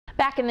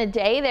Back in the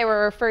day, they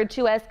were referred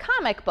to as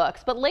comic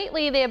books, but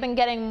lately they have been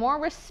getting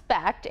more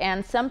respect,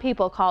 and some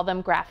people call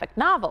them graphic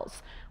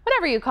novels.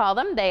 Whatever you call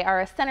them, they are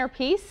a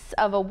centerpiece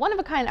of a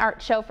one-of-a-kind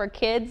art show for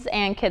kids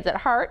and kids at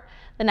heart.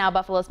 The Now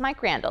Buffalo's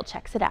Mike Randall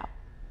checks it out.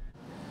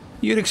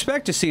 You'd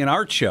expect to see an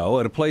art show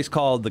at a place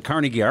called the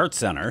Carnegie Art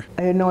Center.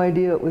 I had no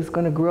idea it was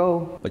going to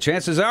grow. But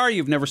chances are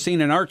you've never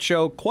seen an art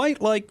show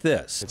quite like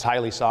this. It's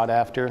highly sought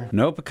after.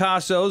 No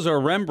Picassos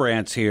or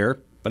Rembrandts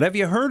here, but have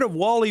you heard of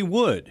Wally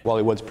Wood?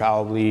 Wally Wood's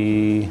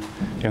probably,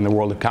 in the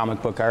world of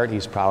comic book art,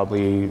 he's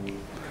probably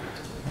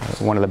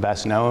one of the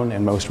best known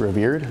and most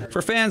revered.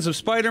 For fans of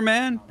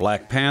Spider-Man,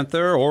 Black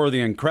Panther, or the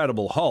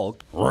Incredible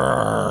Hulk,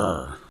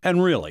 roar.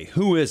 And really,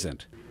 who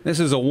isn't? This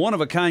is a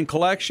one-of-a-kind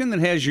collection that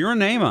has your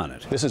name on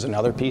it. This is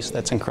another piece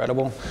that's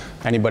incredible.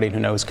 Anybody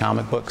who knows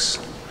comic books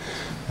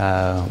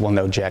will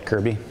know Jack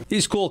Kirby.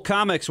 These cool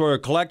comics were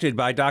collected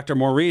by Dr.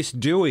 Maurice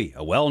Dewey,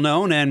 a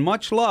well-known and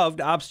much-loved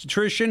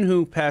obstetrician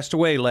who passed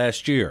away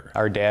last year.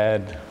 Our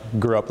dad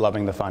grew up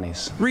loving the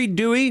funnies. Reed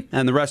Dewey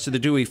and the rest of the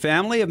Dewey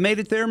family have made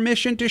it their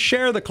mission to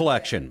share the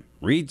collection.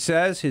 Reed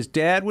says his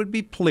dad would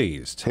be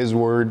pleased. His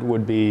word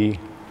would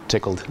be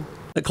tickled.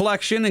 The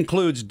collection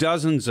includes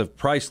dozens of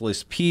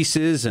priceless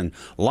pieces and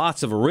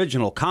lots of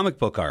original comic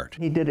book art.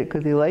 He did it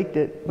because he liked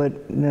it, but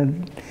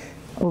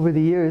over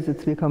the years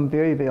it's become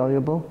very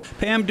valuable.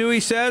 Pam Dewey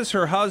says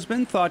her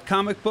husband thought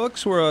comic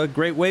books were a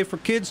great way for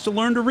kids to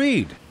learn to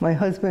read. My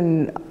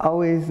husband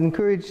always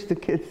encouraged the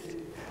kids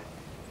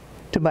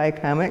to buy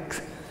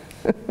comics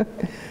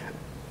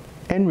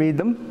and read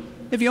them.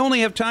 If you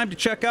only have time to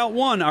check out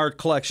one art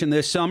collection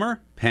this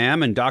summer,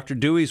 Pam and Dr.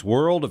 Dewey's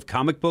World of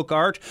Comic Book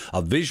Art,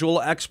 a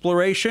visual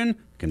exploration,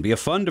 can be a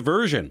fun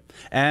diversion,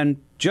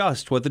 and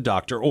just what the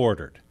doctor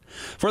ordered.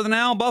 For the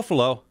Now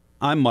Buffalo,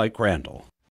 I'm Mike Randall.